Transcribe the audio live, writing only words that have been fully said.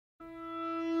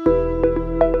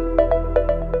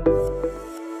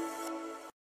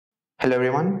Hello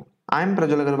everyone, I am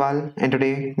Prajwal and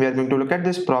today we are going to look at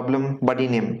this problem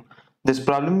BUDDYNIM. This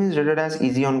problem is rated as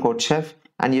easy on CodeChef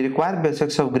and you require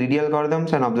basics of greedy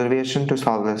algorithms and observation to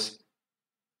solve this.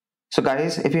 So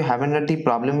guys, if you haven't read the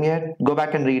problem yet, go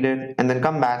back and read it and then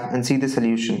come back and see the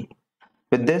solution.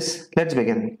 With this, let's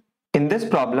begin. In this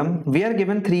problem, we are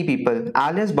given three people,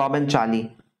 Alice, Bob and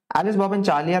Charlie. Alice, Bob and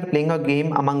Charlie are playing a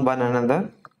game among one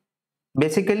another.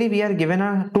 Basically, we are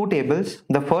given two tables.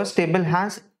 The first table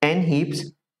has n heaps.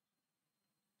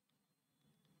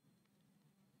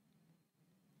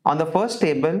 On the first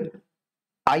table,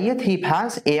 ith heap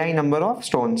has ai number of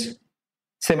stones.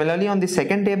 Similarly, on the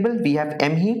second table, we have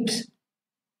m heaps.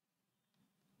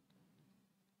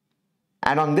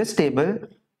 And on this table,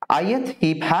 ith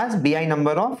heap has bi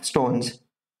number of stones.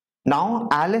 Now,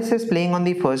 Alice is playing on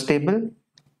the first table,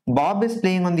 Bob is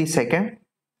playing on the second,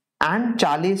 and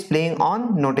Charlie is playing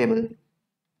on no table.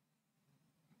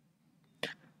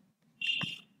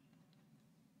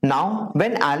 Now,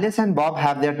 when Alice and Bob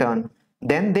have their turn,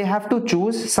 then they have to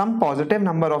choose some positive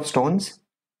number of stones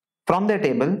from their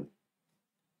table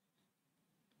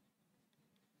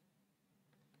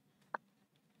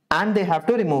and they have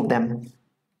to remove them.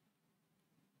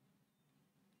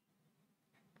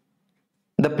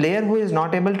 The player who is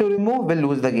not able to remove will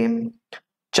lose the game.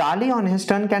 Charlie on his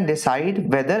turn can decide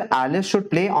whether Alice should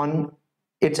play on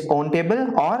its own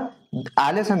table or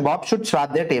Alice and Bob should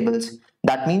swap their tables.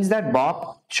 That means that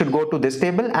Bob should go to this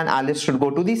table and Alice should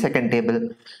go to the second table.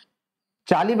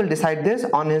 Charlie will decide this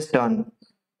on his turn.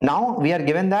 Now we are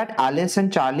given that Alice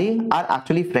and Charlie are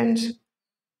actually friends.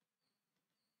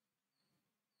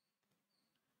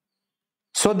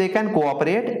 So they can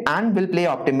cooperate and will play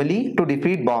optimally to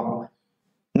defeat Bob.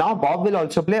 Now Bob will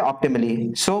also play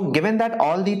optimally. So given that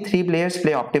all the three players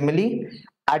play optimally,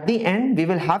 at the end we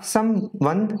will have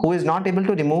someone who is not able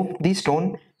to remove the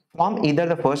stone from either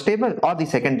the first table or the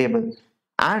second table.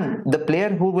 And the player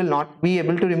who will not be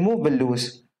able to remove will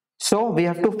lose. So we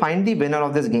have to find the winner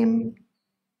of this game.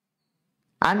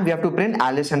 And we have to print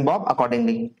Alice and Bob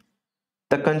accordingly.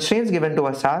 The constraints given to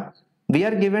us are, we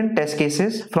are given test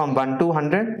cases from 1 to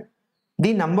 100.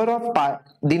 The number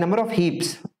of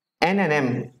heaps n and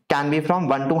m can be from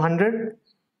 1 to 100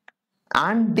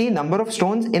 and the number of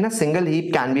stones in a single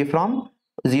heap can be from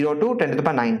 0 to 10 to the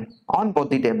power 9 on both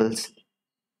the tables.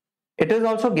 It is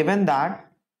also given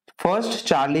that first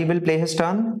Charlie will play his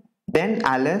turn, then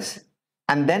Alice,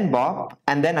 and then Bob,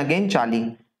 and then again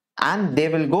Charlie, and they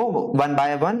will go one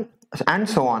by one and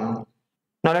so on.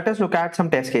 Now let us look at some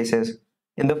test cases.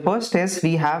 In the first test,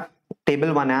 we have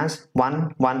table 1 as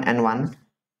 1, 1 and 1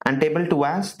 and table 2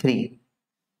 as 3.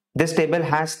 This table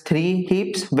has 3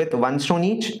 heaps with 1 stone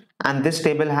each and this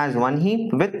table has 1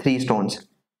 heap with 3 stones.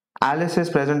 Alice is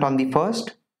present on the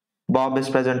first, Bob is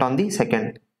present on the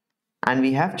second, and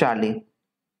we have Charlie.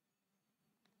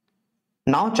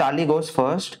 Now Charlie goes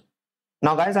first.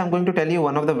 Now guys, I'm going to tell you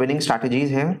one of the winning strategies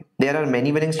here. There are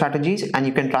many winning strategies and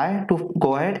you can try to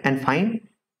go ahead and find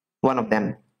one of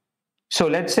them. So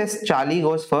let's say Charlie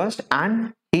goes first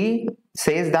and he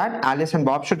says that Alice and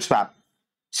Bob should swap.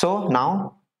 So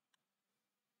now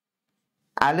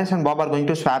Alice and Bob are going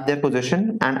to swap their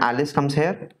position and Alice comes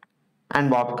here and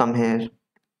Bob come here.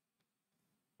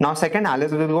 Now second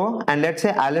Alice will go and let's say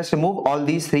Alice remove all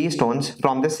these 3 stones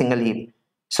from this single heap.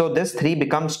 So this 3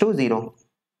 becomes to 0.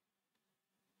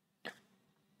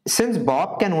 Since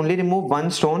Bob can only remove 1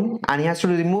 stone and he has to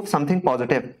remove something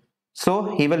positive,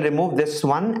 so he will remove this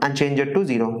one and change it to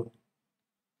 0.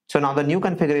 So now the new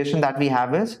configuration that we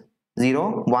have is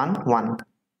 0, 1, 1.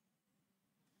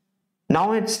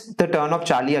 Now it's the turn of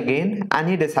Charlie again and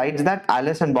he decides that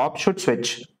Alice and Bob should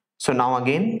switch. So now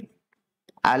again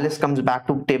Alice comes back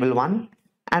to table 1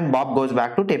 and Bob goes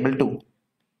back to table 2.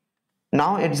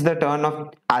 Now it's the turn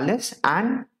of Alice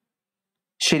and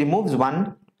she removes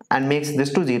 1 and makes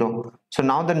this to 0. So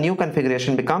now the new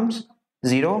configuration becomes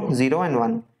 0, 0 and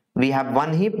 1. We have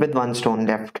 1 heap with 1 stone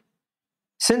left.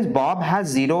 Since Bob has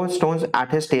 0 stones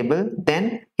at his table,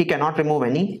 then he cannot remove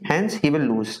any, hence he will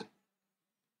lose.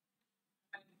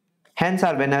 Hence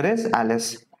our winner is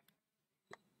Alice,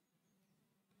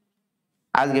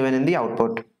 as given in the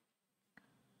output.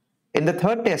 In the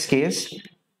third test case,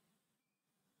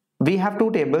 we have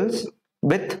 2 tables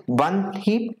with 1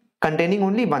 heap containing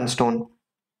only 1 stone.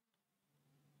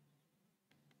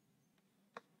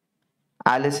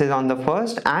 Alice is on the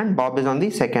first and Bob is on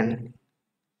the second.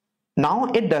 Now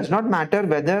it does not matter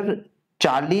whether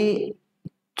Charlie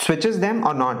switches them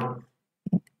or not.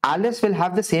 Alice will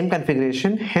have the same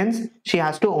configuration, hence she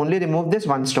has to only remove this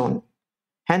 1 stone.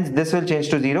 Hence this will change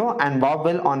to 0 and Bob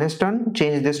will on his turn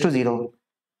change this to 0.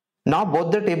 Now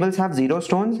both the tables have 0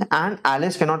 stones and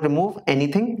Alice cannot remove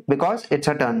anything because it's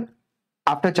her turn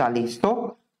after Charlie.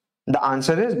 So the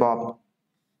answer is Bob.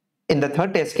 In the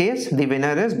third test case, the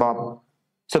winner is Bob.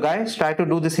 So guys, try to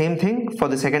do the same thing for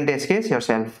the second test case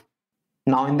yourself.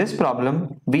 Now in this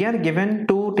problem, we are given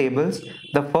two tables.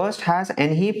 The first has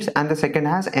n heaps and the second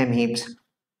has m heaps.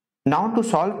 Now to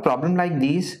solve problem like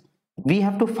these, we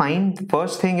have to find the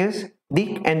first thing is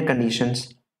the end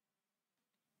conditions.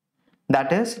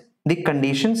 That is the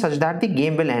condition such that the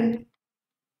game will end.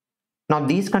 Now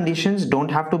these conditions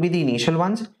don't have to be the initial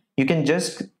ones. You can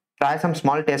just try some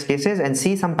small test cases and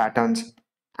see some patterns.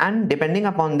 And depending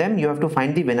upon them, you have to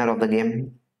find the winner of the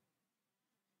game.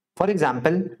 For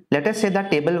example, let us say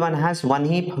that table 1 has 1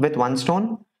 heap with 1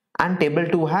 stone and table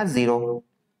 2 has 0.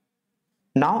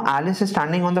 Now Alice is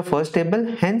standing on the first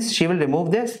table, hence she will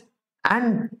remove this,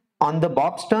 and on the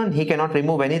Bob's turn he cannot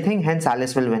remove anything, hence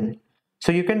Alice will win.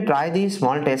 So you can try these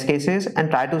small test cases and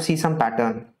try to see some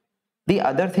pattern. The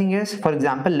other thing is, for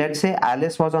example, let's say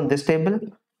Alice was on this table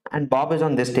and Bob is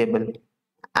on this table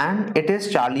and it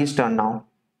is Charlie's turn now.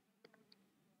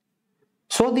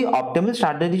 So the optimal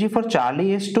strategy for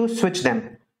Charlie is to switch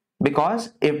them,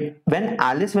 because when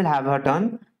Alice will have her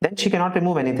turn, then she cannot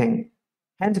remove anything.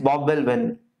 Hence Bob will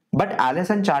win. But Alice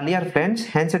and Charlie are friends,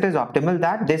 hence it is optimal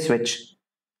that they switch.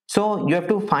 So you have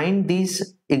to find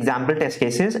these example test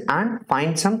cases and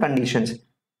find some conditions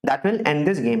that will end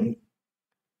this game.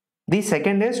 The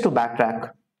second is to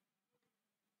backtrack.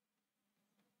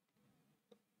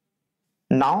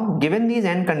 Now, given these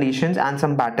end conditions and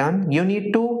some pattern, you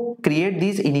need to create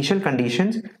these initial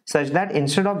conditions such that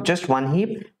instead of just one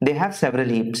heap, they have several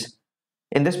heaps.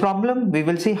 In this problem, we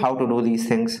will see how to do these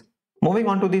things. Moving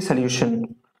on to the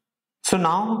solution. So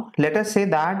now, let us say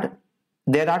that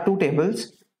there are two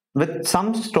tables with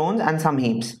some stones and some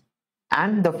heaps.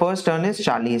 And the first turn is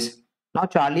Charlie's. Now,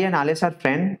 Charlie and Alice are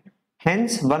friends.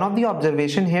 Hence, one of the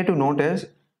observation here to note is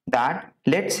that,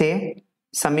 let's say,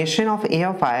 summation of A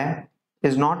of I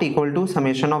is not equal to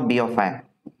summation of B of I.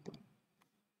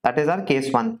 That is our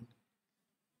case 1.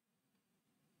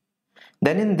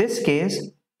 Then in this case,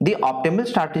 the optimal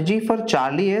strategy for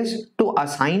Charlie is to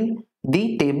assign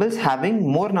the tables having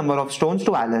more number of stones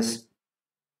to Alice.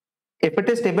 If it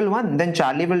is table 1, then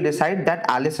Charlie will decide that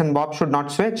Alice and Bob should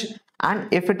not switch. And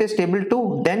if it is table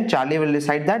 2, then Charlie will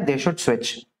decide that they should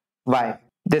switch. Why?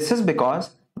 This is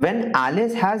because when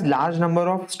Alice has large number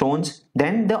of stones,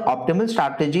 then the optimal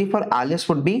strategy for Alice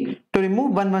would be to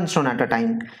remove one stone at a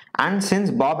time. And since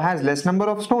Bob has less number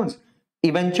of stones,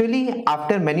 eventually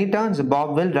after many turns,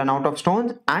 Bob will run out of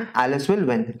stones and Alice will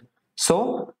win.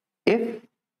 So if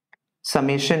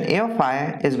summation A of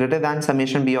I is greater than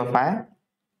summation B of I,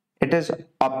 it is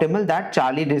optimal that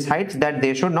Charlie decides that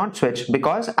they should not switch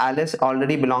because Alice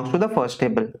already belongs to the first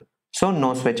table. So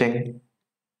no switching.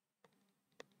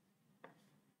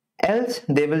 Else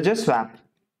they will just swap.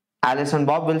 Alice and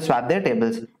Bob will swap their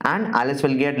tables and Alice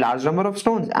will get large number of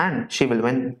stones and she will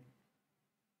win.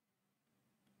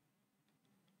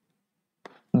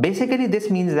 Basically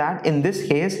this means that in this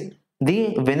case the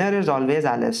winner is always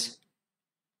Alice.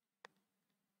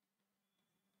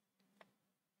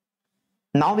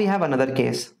 Now we have another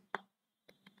case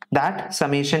that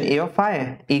summation A of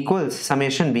I equals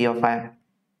summation B of I.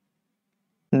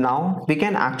 Now we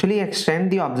can actually extend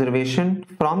the observation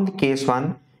from the case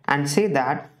 1 and say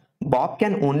that Bob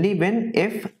can only win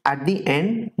if at the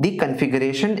end the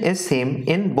configuration is same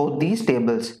in both these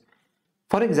tables.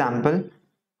 For example,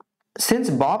 since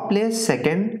Bob plays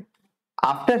second,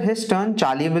 after his turn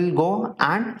Charlie will go,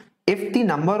 and if the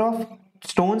number of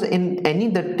stones in any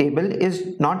the table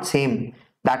is not same,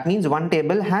 that means one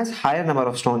table has higher number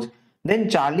of stones, then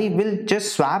Charlie will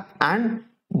just swap and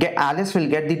Alice will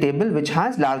get the table which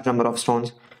has large number of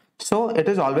stones. So it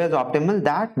is always optimal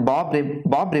that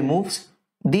Bob removes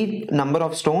the number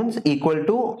of stones equal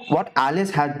to what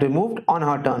Alice had removed on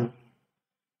her turn.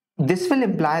 This will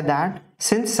imply that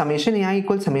since summation AI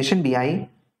equals summation BI,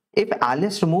 if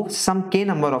Alice removes some k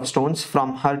number of stones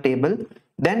from her table,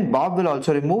 then Bob will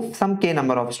also remove some k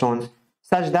number of stones,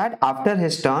 such that after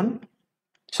his turn,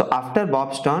 so after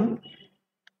Bob's turn,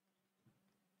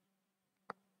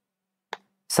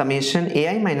 summation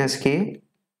AI minus k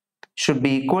should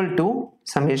be equal to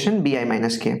summation BI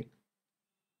minus k.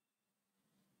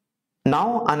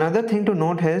 Now another thing to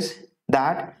note is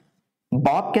that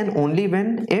Bob can only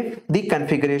win if the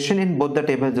configuration in both the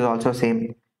tables is also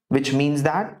same, which means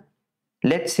that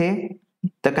let's say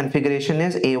the configuration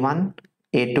is A1,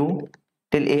 A2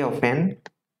 till A of n,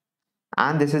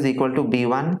 and this is equal to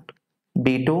B1,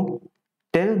 B2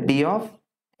 till B of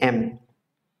m.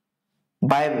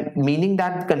 By meaning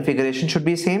that configuration should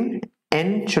be same,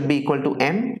 n should be equal to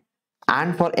m,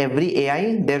 and for every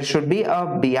ai there should be a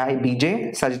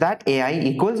bj such that ai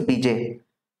equals bj.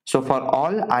 So for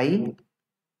all I,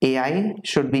 ai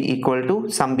should be equal to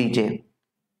some bj.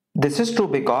 This is true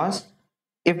because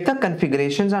if the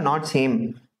configurations are not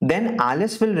same, then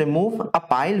Alice will remove a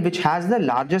pile which has the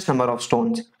largest number of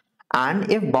stones.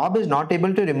 And if Bob is not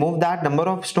able to remove that number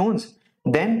of stones,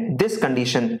 then this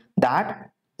condition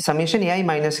that summation ai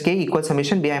minus k equals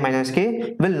summation bi minus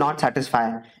k will not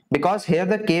satisfy, because here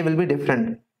the k will be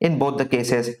different in both the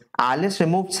cases. Alice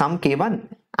removed some k1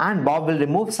 and Bob will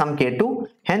remove some k2,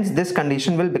 hence this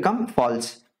condition will become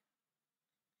false.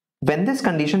 When this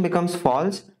condition becomes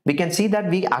false, we can see that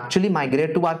we actually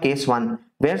migrate to our case 1,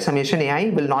 where summation ai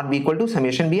will not be equal to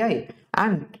summation bi,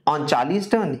 and on Charlie's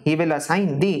turn he will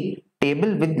assign the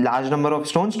table with large number of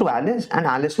stones to Alice and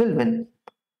Alice will win.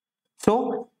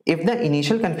 So if the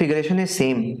initial configuration is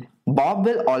same, Bob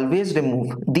will always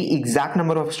remove the exact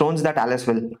number of stones that Alice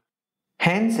will.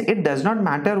 Hence it does not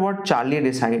matter what Charlie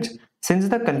decides. Since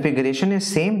the configuration is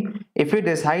same, if he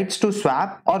decides to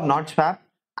swap or not swap,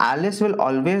 Alice will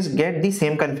always get the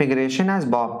same configuration as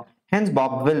Bob, hence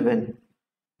Bob will win.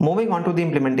 Moving on to the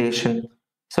implementation.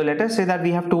 So let us say that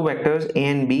we have two vectors a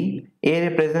and b. A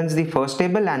represents the first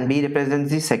table and b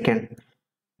represents the second.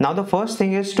 Now the first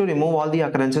thing is to remove all the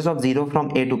occurrences of 0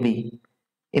 from a to b.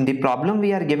 In the problem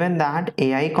we are given that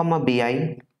ai comma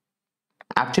bi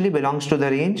actually belongs to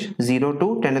the range 0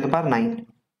 to 10 to the power 9.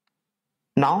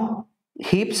 Now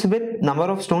heaps with number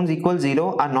of stones equal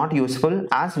 0 are not useful,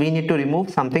 as we need to remove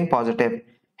something positive,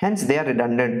 hence they are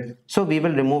redundant, so we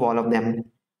will remove all of them.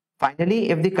 Finally,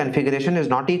 if the configuration is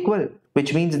not equal,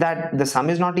 which means that the sum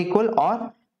is not equal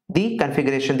or the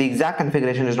exact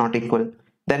configuration is not equal,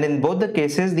 then in both the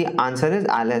cases the answer is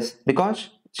Alice because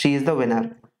she is the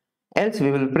winner. Else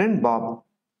we will print Bob.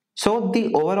 So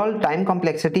the overall time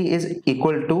complexity is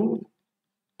equal to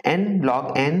n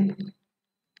log n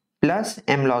plus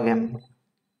m log m.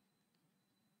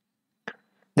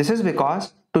 This is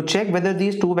because to check whether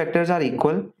these two vectors are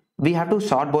equal, we have to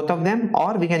sort both of them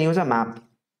or we can use a map.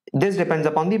 This depends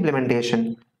upon the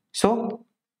implementation. So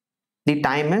the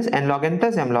time is n log n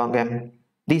plus m log m.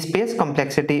 The space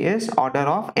complexity is order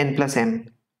of n plus m.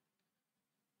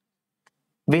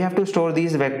 We have to store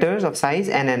these vectors of size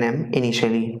n and m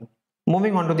initially.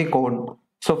 Moving on to the code.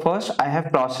 So first I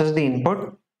have processed the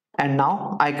input and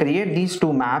now I create these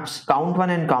two maps, count1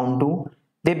 and count2.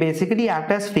 They basically act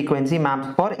as frequency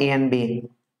maps for a and b.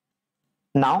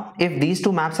 Now if these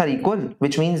two maps are equal,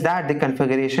 which means that the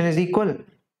configuration is equal,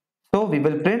 so we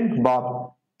will print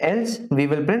Bob, else we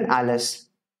will print Alice.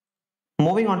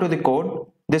 Moving on to the code.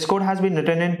 This code has been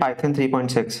written in Python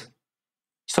 3.6.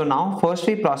 So now first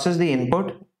we process the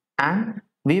input and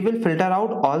we will filter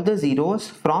out all the zeros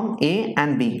from a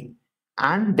and b,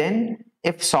 and then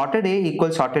if sorted a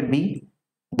equals sorted b,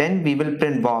 then we will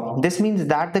print Bob. This means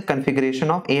that the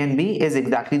configuration of a and b is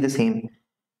exactly the same,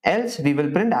 else we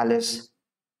will print Alice.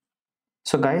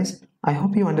 So guys, I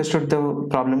hope you understood the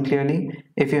problem clearly.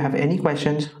 If you have any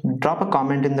questions, drop a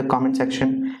comment in the comment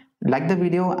section, like the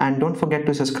video and don't forget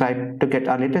to subscribe to get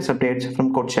our latest updates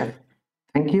from CodeChef.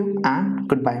 Thank you and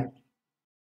goodbye.